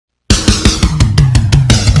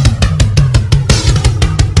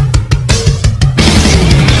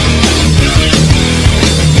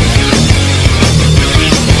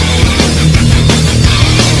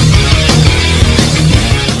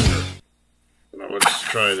let's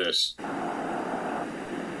try this.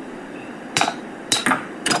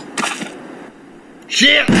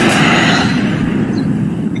 Shit!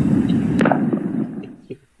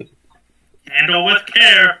 Handle with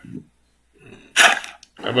care.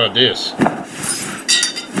 How about this?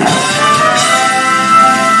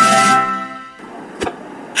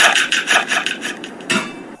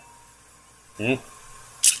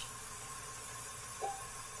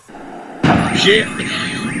 Shit!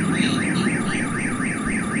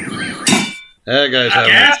 That guy's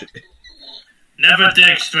having Never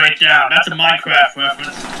dig straight down. That's a Minecraft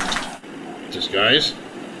reference. this, guys.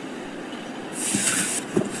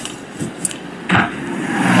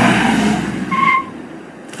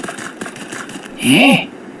 Eh?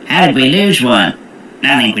 How did we lose one?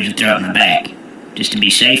 I think we should throw it in the bag, just to be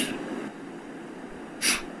safe.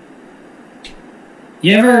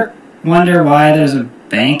 You ever wonder why there's a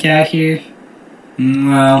bank out here?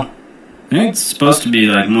 Well, I think it's supposed to be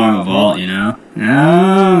like more of a vault, you know?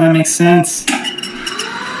 Oh, that makes sense.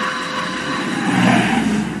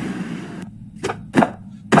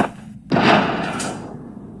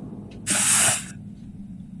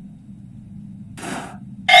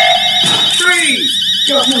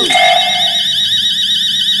 Don't move.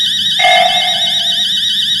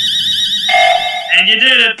 And you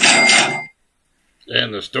did it.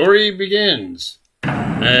 And the story begins.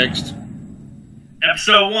 Next.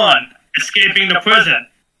 Episode 1, Escaping the Prison.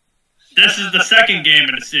 This is the second game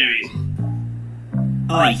in the series.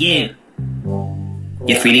 Oh, you.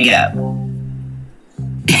 You're free to go.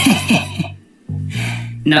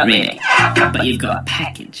 Not really, but you've got a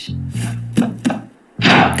package.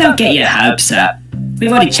 Don't get your hopes up.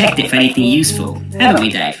 We've already checked it for anything useful, haven't we,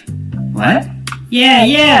 Dave? What?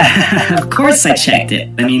 Yeah, of course I checked it.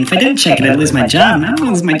 I mean, if I didn't check it, I'd lose my job. I don't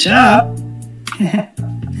lose my job.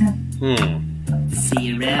 See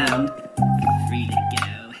you around. Free to go.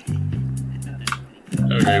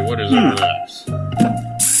 Okay, what is over this?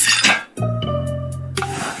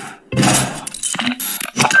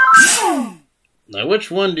 Now, which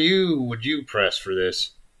one would you press for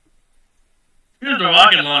this? Here's the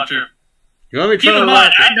rocket launcher. You want me to Keep try in to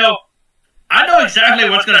mind, rocket? I know exactly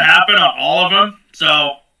what's going to happen on all of them,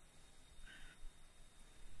 so...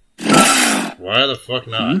 Why the fuck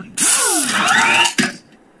not?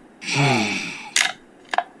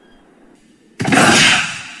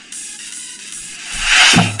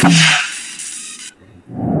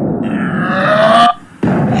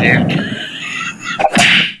 Shit.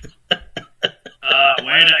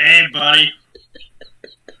 Way to aim, buddy.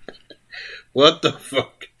 What the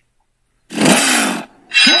fuck?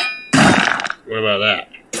 What about that?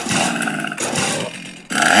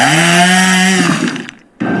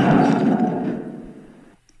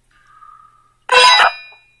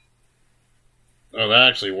 Oh, that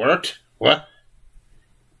actually worked? What?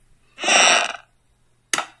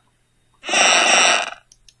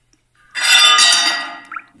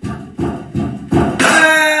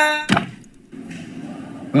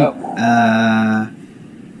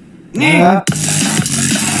 Yeah.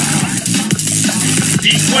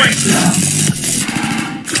 Be quick.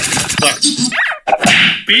 Fuck.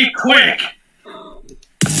 Be quick.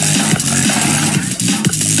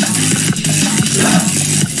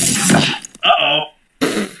 Uh-oh.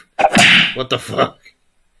 What the fuck?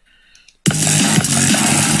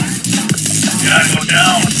 You gotta go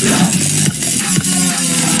down.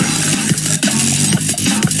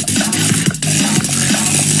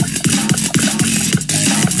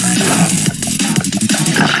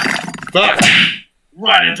 Fuck!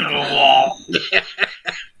 Right into the wall.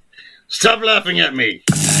 Stop laughing at me!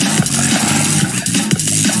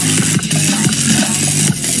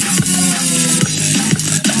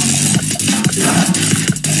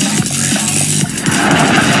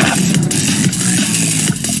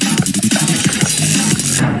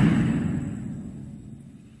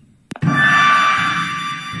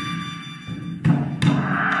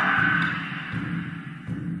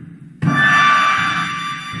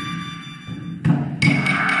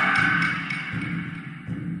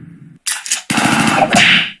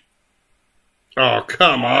 Oh,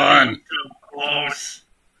 come on! Too close.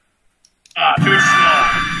 Too slow.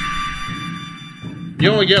 You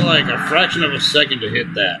only get like a fraction of a second to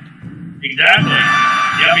hit that. Exactly.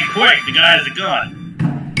 You gotta be quick. The guy has a gun.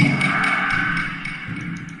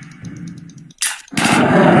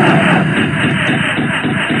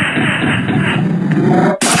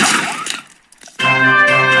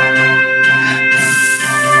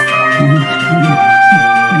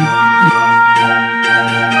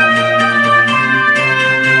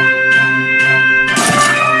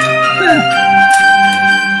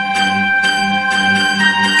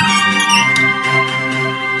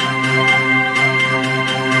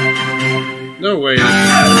 no way.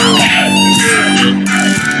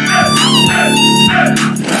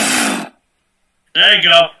 There you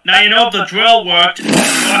go. Now you know if the drill worked, and the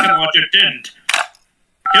rocket launcher didn't.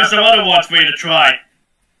 Here's some other ones for you to try.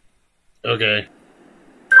 Okay.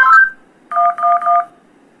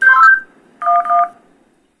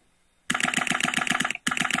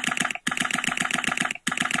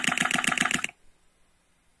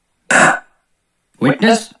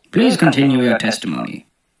 Witness, please continue your testimony.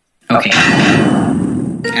 Okay.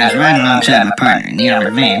 I was riding alongside my partner in the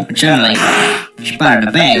armored van, but suddenly she spotted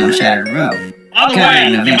a bag on the side of the road. By the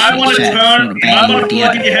way, you might want to turn, you might want to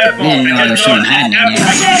plug in your headphones because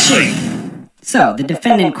So, the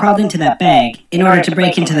defendant crawled into that bag in order to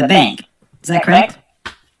break into the bank. Is that correct?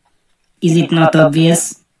 Is it not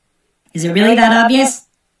obvious? Is it really that obvious?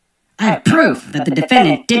 I have proof that the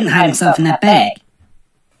defendant didn't hide himself in that bag.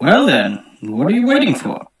 Well then, what are you waiting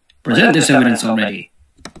for? Present this evidence already.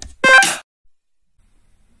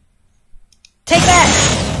 Take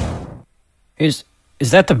that! Is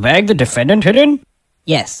that the bag the defendant hid in?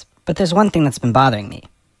 Yes, but there's one thing that's been bothering me.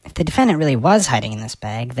 If the defendant really was hiding in this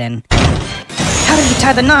bag, then... How did he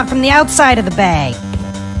tie the knot from the outside of the bag?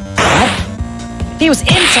 What? If he was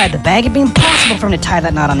inside the bag, it'd be impossible for him to tie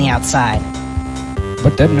that knot on the outside.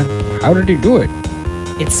 But then, how did he do it?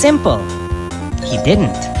 It's simple. He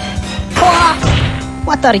didn't.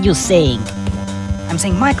 What are you saying? I'm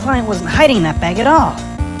saying my client wasn't hiding in that bag at all.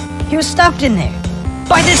 He was stuffed in there.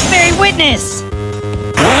 By this very witness!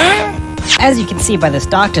 As you can see by this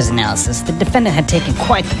doctor's analysis, the defendant had taken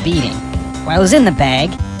quite the beating. While he was in the bag,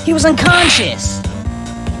 he was unconscious.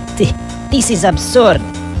 This is absurd.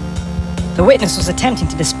 The witness was attempting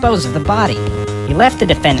to dispose of the body. He left the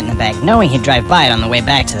defendant in the bag, knowing he'd drive by it on the way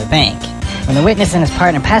back to the bank. When the witness and his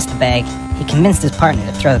partner passed the bag, he convinced his partner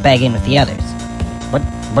to throw the bag in with the others.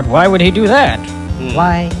 But why would he do that?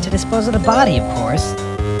 Why, to dispose of the body, of course.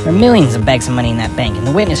 There were millions of bags of money in that bank, and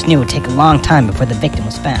the witness knew it would take a long time before the victim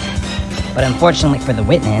was found. But unfortunately for the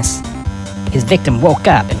witness, his victim woke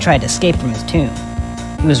up and tried to escape from his tomb.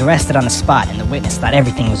 He was arrested on the spot, and the witness thought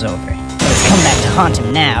everything was over. But it's come back to haunt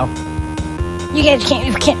him now. You guys can't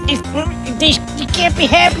be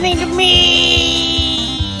happening to me!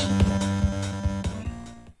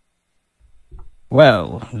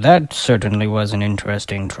 Well, that certainly was an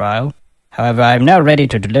interesting trial. However, I am now ready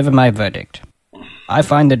to deliver my verdict. I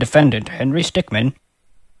find the defendant, Henry Stickmin...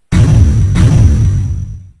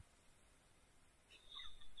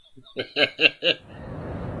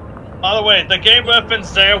 By the way, the game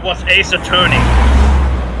reference there was Ace Attorney.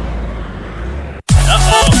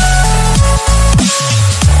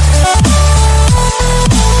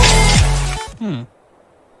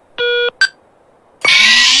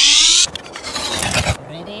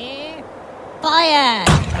 Ready? Fire!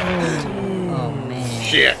 Oh, man.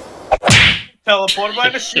 Shit. Teleport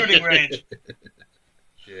right to shooting range.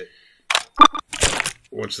 Shit.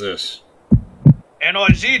 What's this?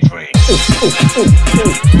 NRG tree.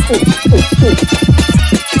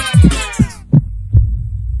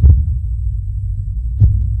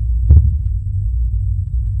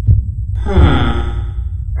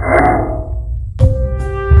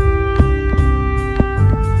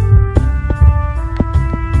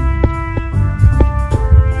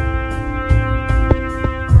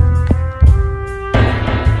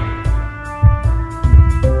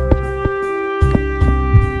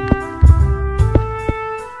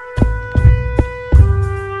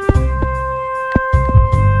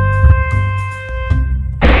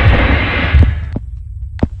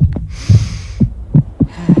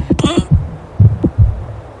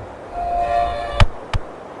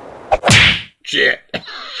 Shit.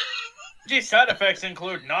 These side effects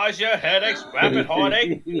include nausea, headaches, rapid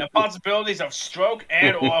heartache, and the possibilities of stroke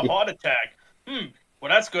and or heart attack. Well,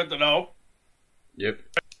 that's good to know. Yep.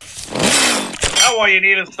 Now all you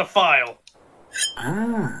need is the file.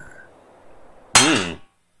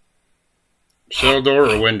 Cell door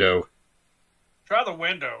or window? Try the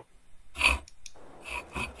window.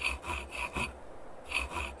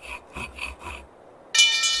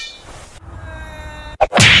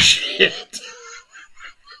 Shit.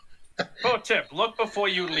 Pro tip, look before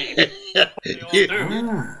you leave. They all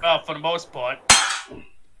do. Well, for the most part.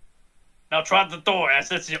 Now try the door,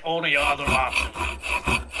 as it's your only other option.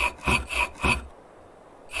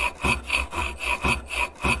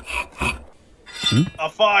 A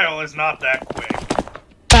file is not that quick.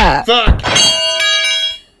 Fuck.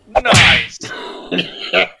 Nice!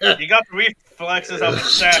 You got the reflexes of a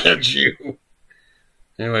statue. Statue.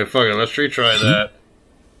 Anyway, fuck it. Let's retry that.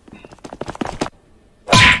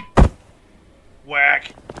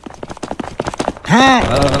 Whack. Huh?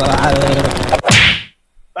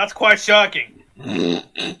 That's quite shocking.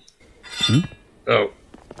 Oh.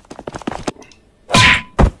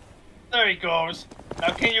 There he goes.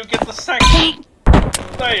 Now can you get the second?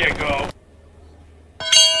 There you go.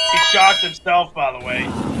 He shocked himself, by the way.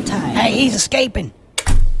 Hey, he's escaping.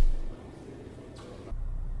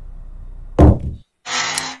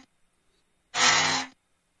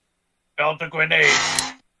 Felt the grenade.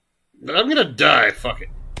 I'm gonna die. Fuck it.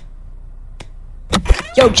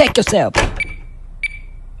 Yo, check yourself.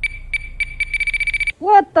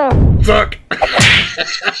 What the? Fuck.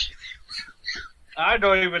 I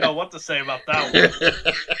don't even know what to say about that one.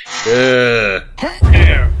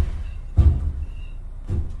 Here.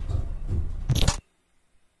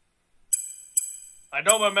 I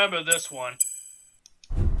don't remember this one.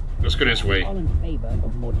 Let's go this way. All in favor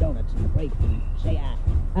of more donuts in the break room, say aye.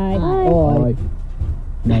 Aye.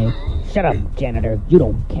 No. Shut up, janitor. You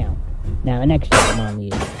don't count. Now, the next item on the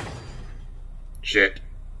list. Shit.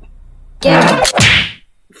 Yeah.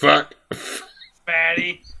 Fuck.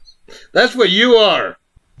 Fatty. That's what you are.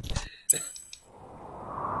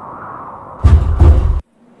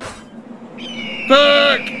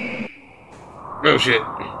 Fuck. Oh shit.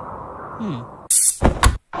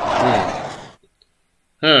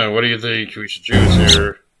 Huh, what do you think we should choose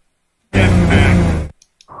here?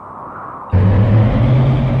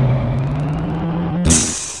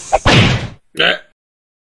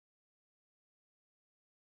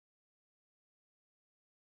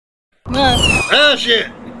 Ah, shit!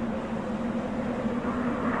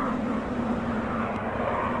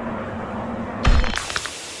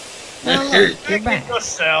 You're back. Your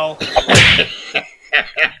cell. It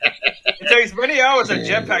takes many hours of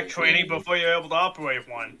jetpack training before you're able to operate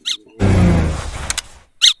one.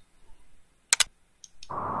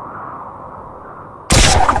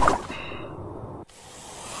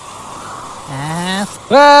 Ah,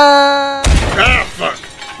 fuck!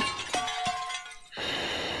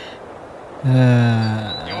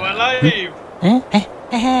 You're alive!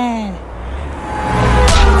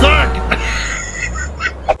 Fuck!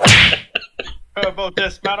 Heard about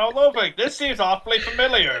this man all over. This seems awfully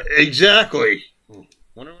familiar. Exactly.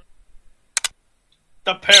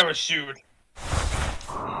 The parachute.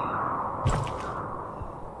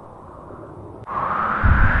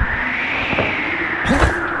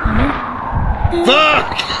 Fuck!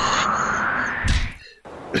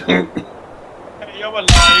 Hey, you're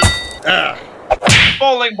alive. Ah.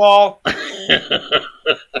 Bowling ball. I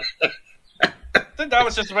think that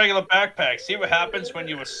was just a regular backpack. See what happens when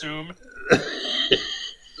you assume?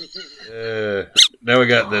 Now we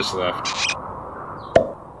got this left.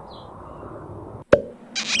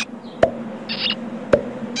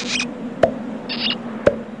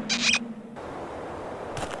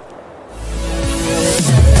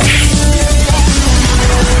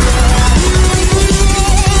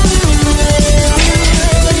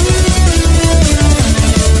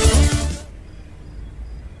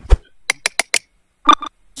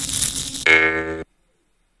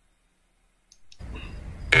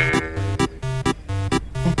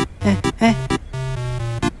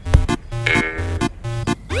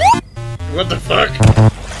 What the fuck?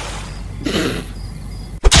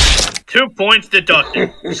 2 points deducted.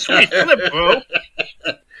 Sweet flip, bro.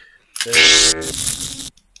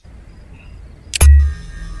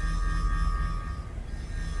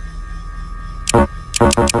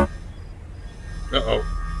 Uh-oh.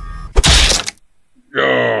 Oh.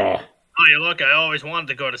 Oh, you look, I always wanted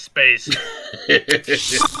to go to space.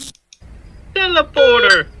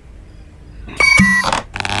 Teleporter!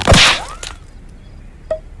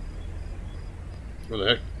 What the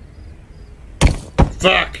heck?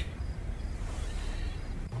 Fuck!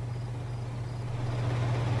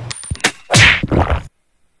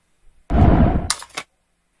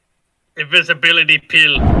 Invisibility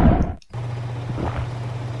pill.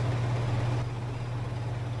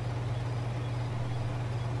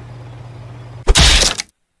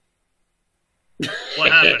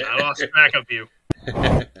 What happened? I lost track of you.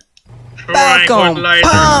 Tranquilizer.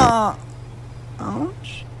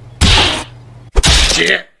 Ouch.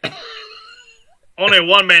 Shit! Only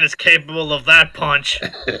one man is capable of that punch.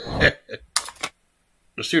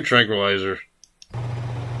 Let's do tranquilizer.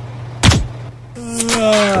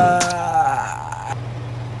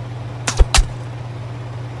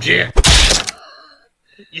 Shit!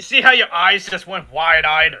 You see how your eyes just went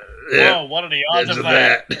wide-eyed? Yeah. Whoa, what are the odds Odds of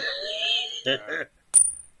that?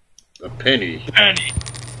 A penny. Penny.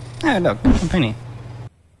 Oh, look, a penny.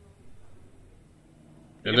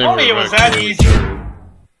 And If only we're it was back that to easy.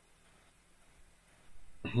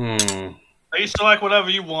 Hmm. I used to like whatever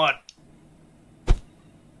you want.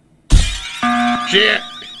 Shit!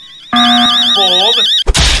 Fold.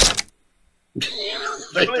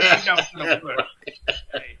 I really think that was gonna work.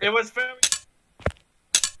 It was very.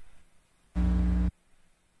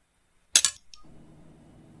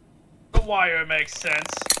 The wire makes sense.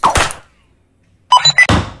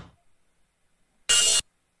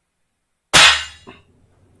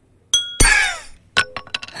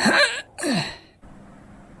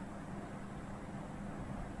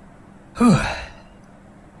 Oh.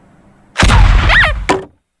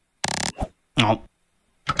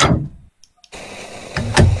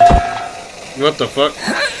 What the fuck?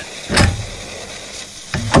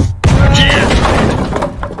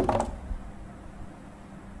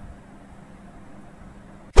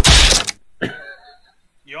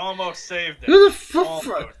 You almost saved it. Who the fuck?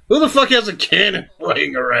 Almost. Who the fuck has a cannon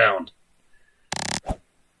laying around?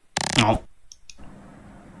 Oh.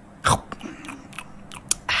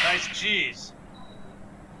 Nice cheese.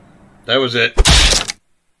 That was it.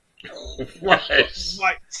 What?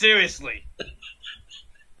 What? Seriously.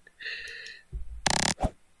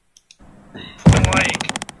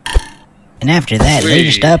 Like. And after that, they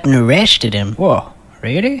just Sweet. up and arrested him. Whoa,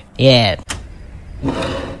 really? Yeah.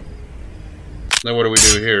 Now what do we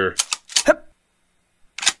do here?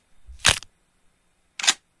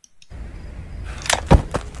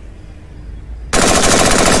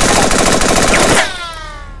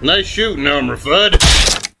 Nice shooting, Elmer Fudd.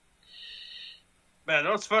 Man,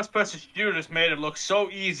 those first-person shooters made it look so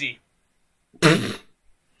easy.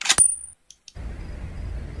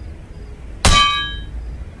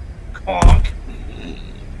 Conk.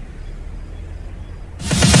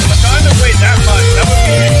 If I tried to wait that much, that would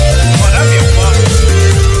be... Oh, that'd be fun.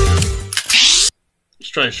 Let's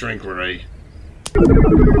try shrink ray.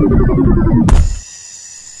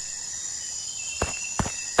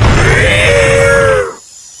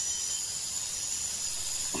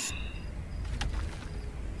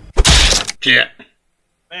 Yeah.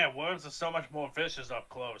 Man, worms are so much more vicious up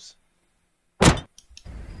close.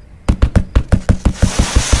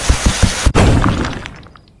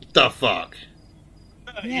 The fuck?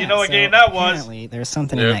 You know what game that was? Apparently, there's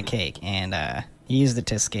something Yep. in that cake, and he used it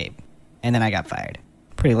to escape. And then I got fired.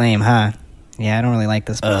 Pretty lame, huh? Yeah, I don't really like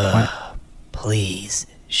this. Please,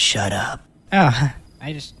 shut up. Oh,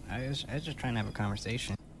 I was just trying to have a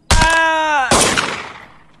conversation.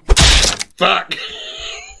 Fuck.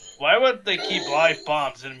 Why would they keep live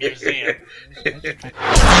bombs in a museum?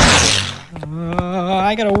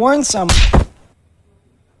 I gotta warn someone.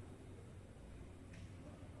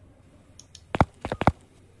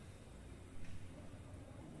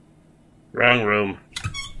 Wrong room.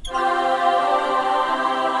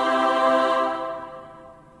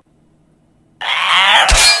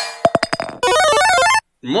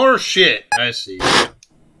 More shit. I see. I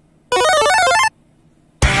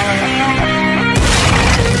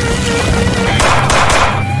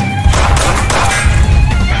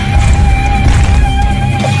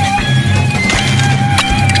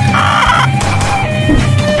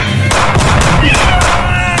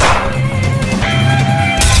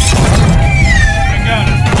got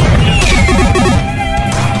it.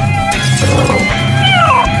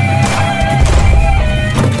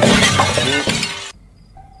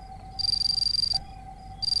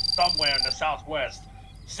 Somewhere in the southwest.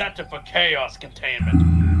 Center for Chaos Containment.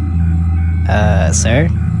 Sir?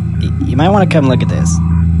 You might want to come look at this.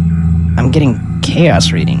 I'm getting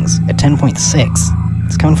chaos readings at 10.6.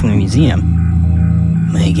 It's coming from the museum.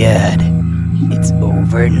 My god. It's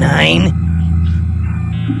over 9?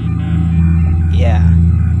 Yeah.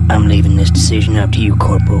 I'm leaving this decision up to you,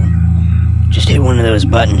 Corporal. Just hit one of those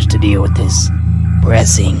buttons to deal with this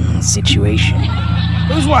pressing situation.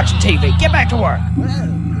 Who's watching TV? Get back to work.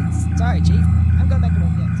 Sorry, Chief. I'm going back to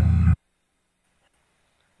work yet, so.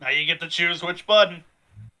 Now you get to choose which button.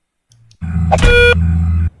 Oh,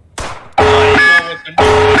 you go with the new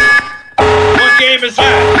one. What game is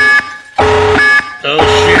that? Oh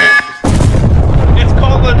shit. It's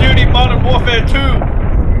Call of Duty Modern Warfare 2.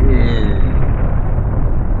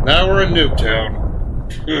 Now we're in Nuketown.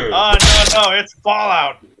 No, it's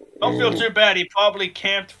Fallout. Don't feel too bad, he probably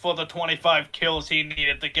camped for the 25 kills he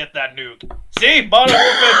needed to get that nuke. See? Modern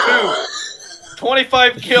Warfare 2.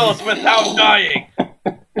 25 kills without dying.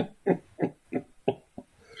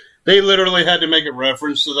 They literally had to make a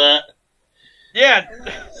reference to that. Yeah,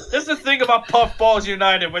 this is the thing about Puffballs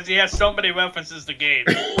United, was he has so many references to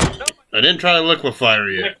games. I didn't try liquefier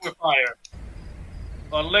yet. Liquefier.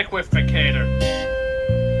 Or Liquificator.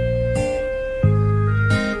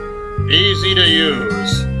 Easy to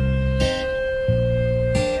use.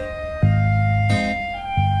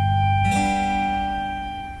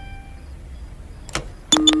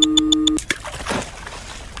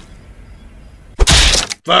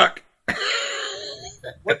 Fuck.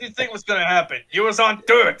 What do you think was gonna happen? You was on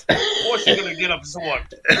dirt. Of course you're gonna get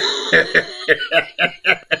absorbed.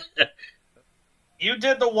 You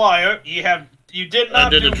did the wire. You did not. I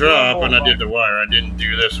did do the drop wormhole and I did run. the wire. I didn't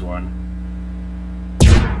do this one.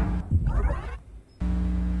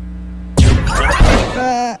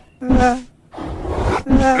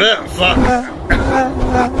 Fuck.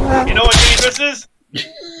 You know what game this is?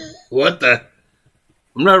 What the?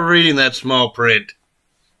 I'm not reading that small print.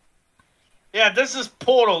 Yeah, this is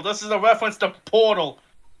Portal. This is a reference to Portal.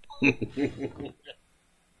 I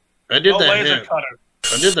did No that laser hammer. cutter.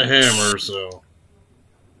 I did the hammer, so.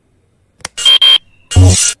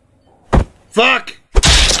 Fuck!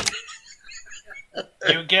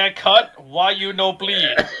 You get cut, why you no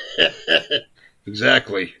bleed?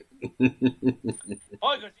 Exactly.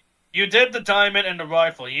 You did the diamond and the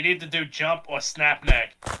rifle. You need to do jump or snap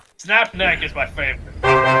neck. Snap neck is my favorite.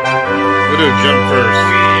 We'll do jump first.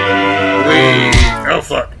 Wee. Oh,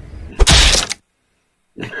 fuck.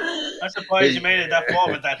 I'm surprised you made it that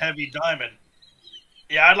far with that heavy diamond.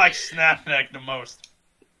 Yeah, I like snap neck the most.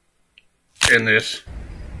 In this.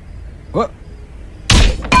 What?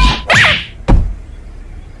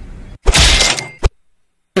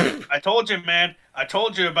 I told you, man. I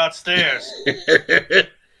told you about stairs.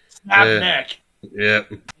 Snap neck.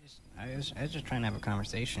 Yep. I was just trying to have a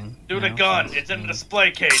conversation. Do you the know, gun. so, It's in the I mean,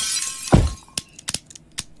 display case.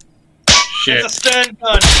 Shit. It's a stand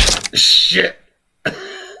gun. Shit.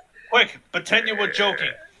 Quick, pretend you were joking.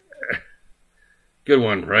 Good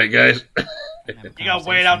one, right, guys? have a You gotta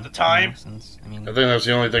wait out the conversation, time. Since, I mean, I think that's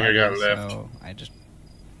the only thing I got left. So I just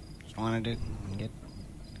wanted to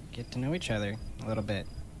get to know each other a little bit.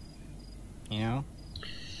 You know?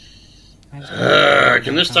 I just wanted to have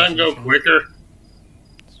Can a this time go conversation. quicker?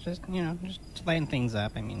 It's just, you know, just to lighten things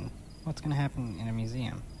up. I mean, what's gonna happen in a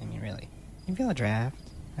museum? I mean, really. You feel a draft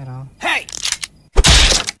at all? Hey!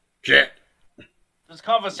 Shit. This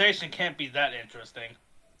conversation can't be that interesting.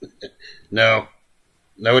 No.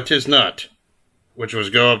 No, it is not. Which was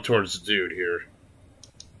go up towards the dude here.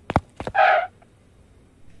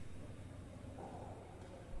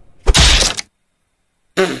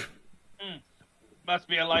 Must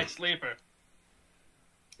be a light sleeper.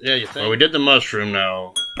 Yeah, you think? Well, we did the mushroom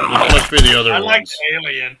now. This must be the other I like ones. the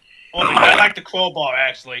alien. Well, I like the crowbar,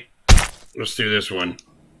 actually. Let's do this one.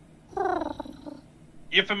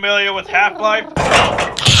 You familiar with Half-Life?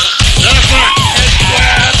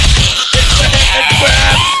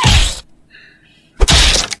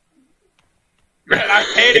 I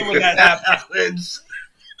hate it when that happens.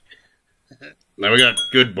 Now we got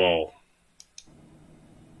good ball.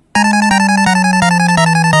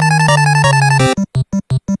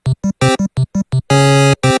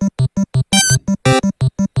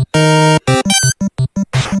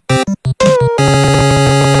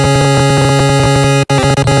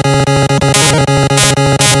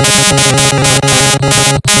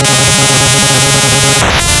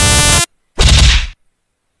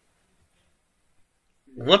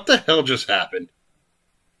 What the hell just happened?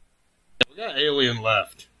 We got alien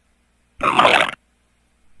left.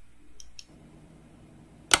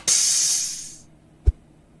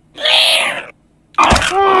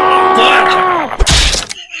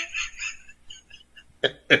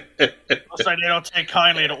 Looks like they don't take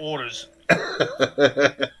kindly to orders.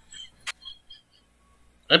 I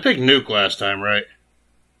picked nuke last time, right?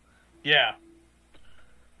 Yeah.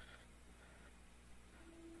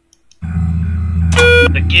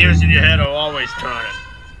 The gears in your head are always turning.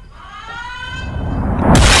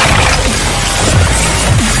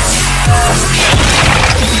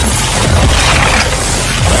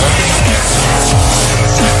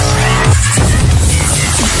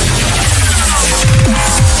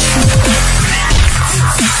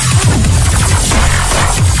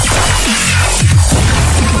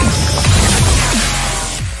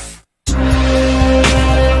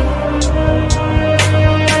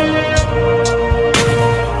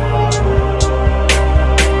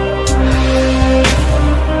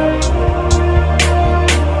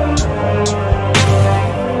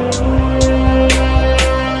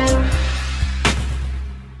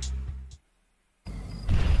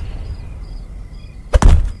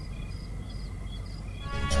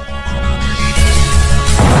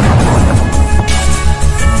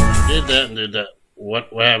 Did that and did that. What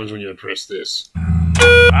happens when you press this?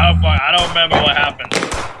 I don't remember what happened.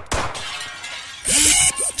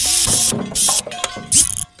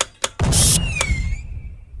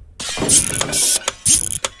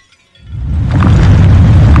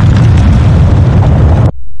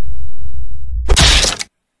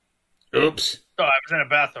 Oops. Oh, I was in a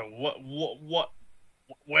bathroom. What?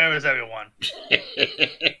 Where is everyone?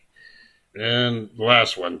 And the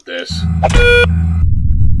last one, this.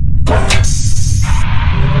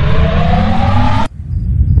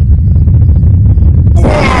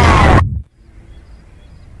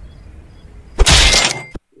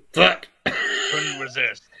 Fuck. Couldn't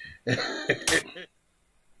resist.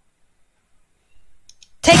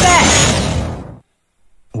 Take that!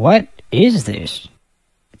 What is this?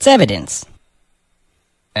 It's evidence.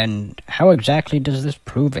 And how exactly does this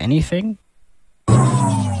prove anything?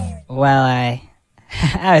 Well, I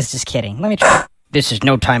was just kidding. Let me try. This is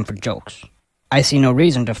no time for jokes. I see no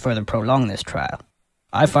reason to further prolong this trial.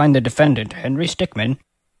 I find the defendant, Henry Stickmin.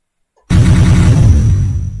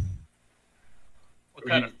 What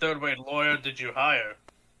kind of third-rate lawyer did you hire?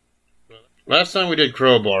 Last time we did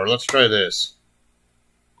crowbar. Let's try this.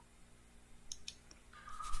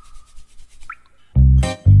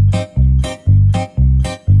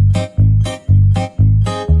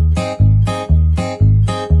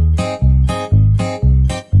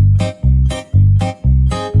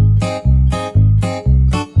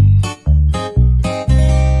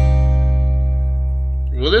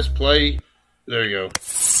 Will this play? There you go.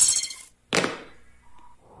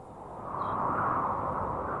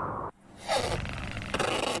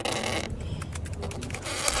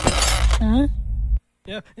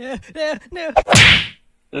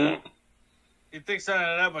 No. You think something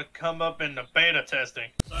like that would come up in the beta testing?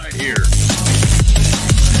 Right here.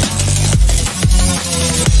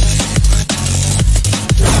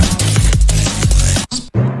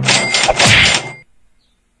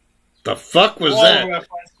 The fuck was that?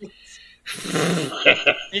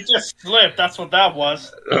 He just slipped, that's what that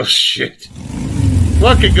was. Oh shit.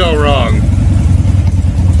 What could go wrong?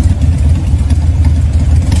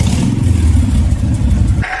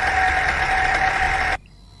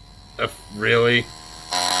 Really?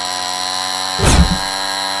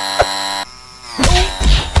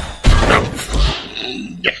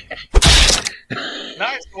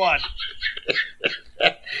 Nice one.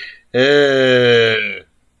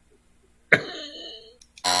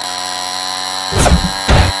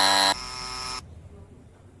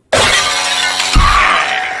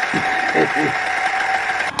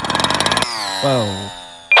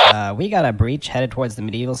 Whoa. We got a breach headed towards the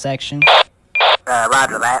medieval section.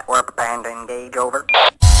 Roger that. We're preparing to engage. Over.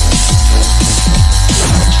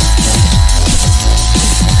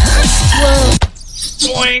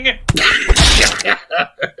 Boing!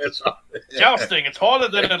 Jousting, it's harder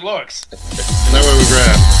than it looks. Now what we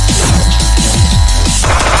grab?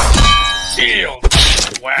 Shield!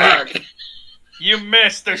 Whack! Fuck. You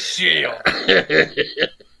missed the shield. Well,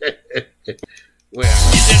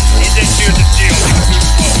 He didn't use the shield. He was too slow.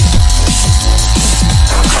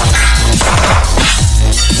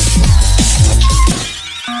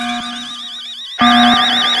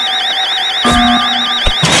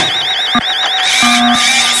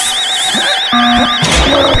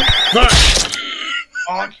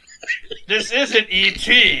 fuck! This isn't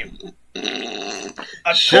E.T.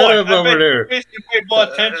 Shut up over there. You pay more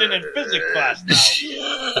attention in physics class now.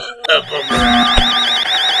 Shut up over there.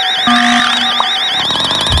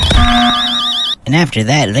 And after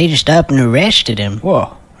that, they just up and arrested him.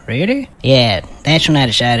 Whoa, really? Yeah, that's when I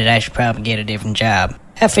decided I should probably get a different job.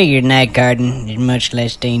 I figured night guarding is much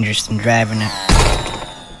less dangerous than driving a...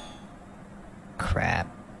 Crap.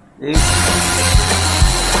 What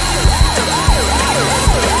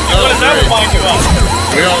does that remind you of?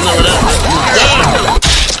 We all know what that.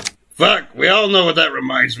 Fuck! We all know what that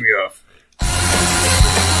reminds me of.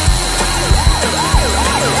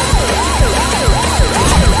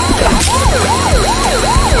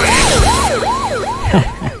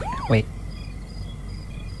 Wait.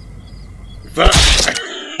 Fuck!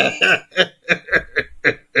 I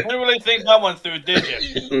didn't really think that one through, did you?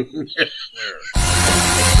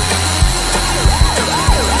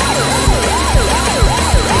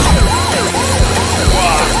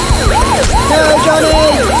 No, Johnny!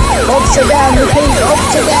 Upside down, repeat,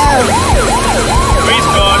 upside down! He's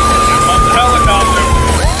gone. On the helicopter.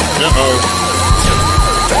 Uh-oh.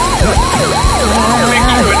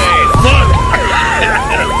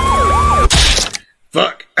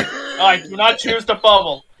 Fuck! Fuck! Alright, do not choose the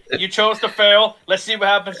bubble. You chose to fail. Let's see what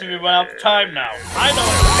happens if we run out of time now. I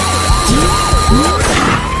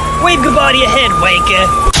know. Wave goodbye to your head, Waker!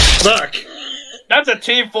 Fuck! That's a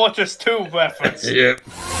Team Fortress 2 reference. Yep.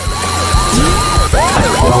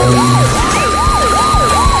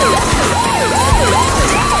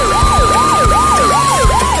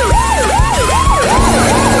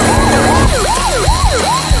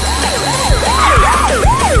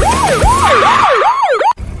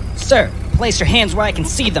 Sir, place your hands where I can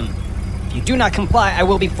see them. If you do not comply, I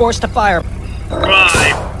will be forced to fire.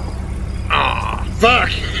 Right.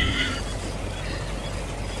 Fuck!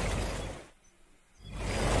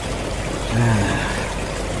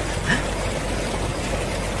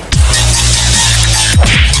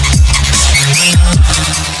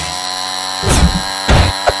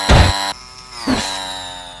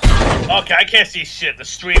 Okay, I can't see shit. The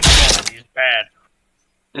stream quality is bad.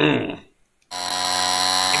 Mm.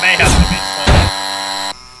 You may have to be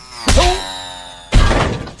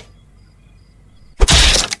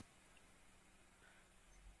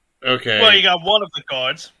Okay. Well, you got one of the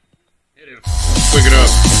guards. Quick it up.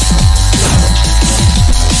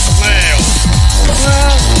 Nail.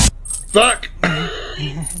 Fuck!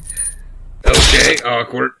 Okay,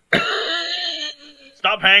 awkward.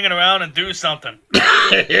 Stop hanging around and do something.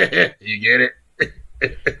 You get it?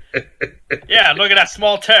 Yeah, look at that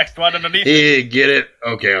small text right underneath it. You get it?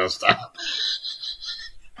 Okay, I'll stop.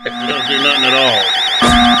 You don't do nothing at all.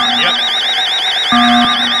 Yep.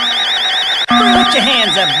 Put your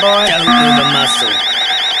hands up, boy. Don't move a muscle.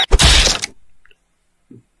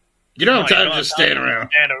 You don't have No, time you to just don't stand have around.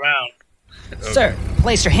 to stand around. Sir,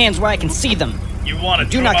 place your hands where I can see them. You want to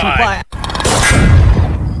Do not comply.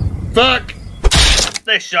 Fuck!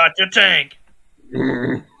 They shot your tank.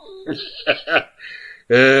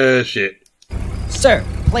 Shit. Sir,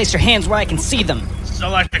 place your hands where I can see them.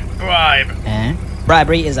 Select a bribe.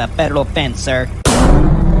 Bribery is a federal offense, sir.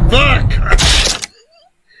 Fuck!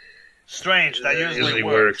 Strange, that usually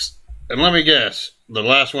works. And let me guess, the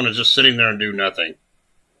last one is just sitting there and do nothing.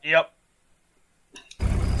 Yep.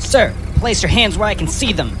 Sir, place your hands where I can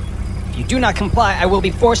see them. If you do not comply, I will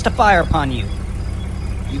be forced to fire upon you.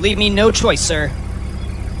 You leave me no choice, sir.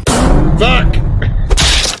 Fuck!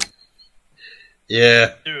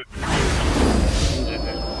 Yeah. Dude.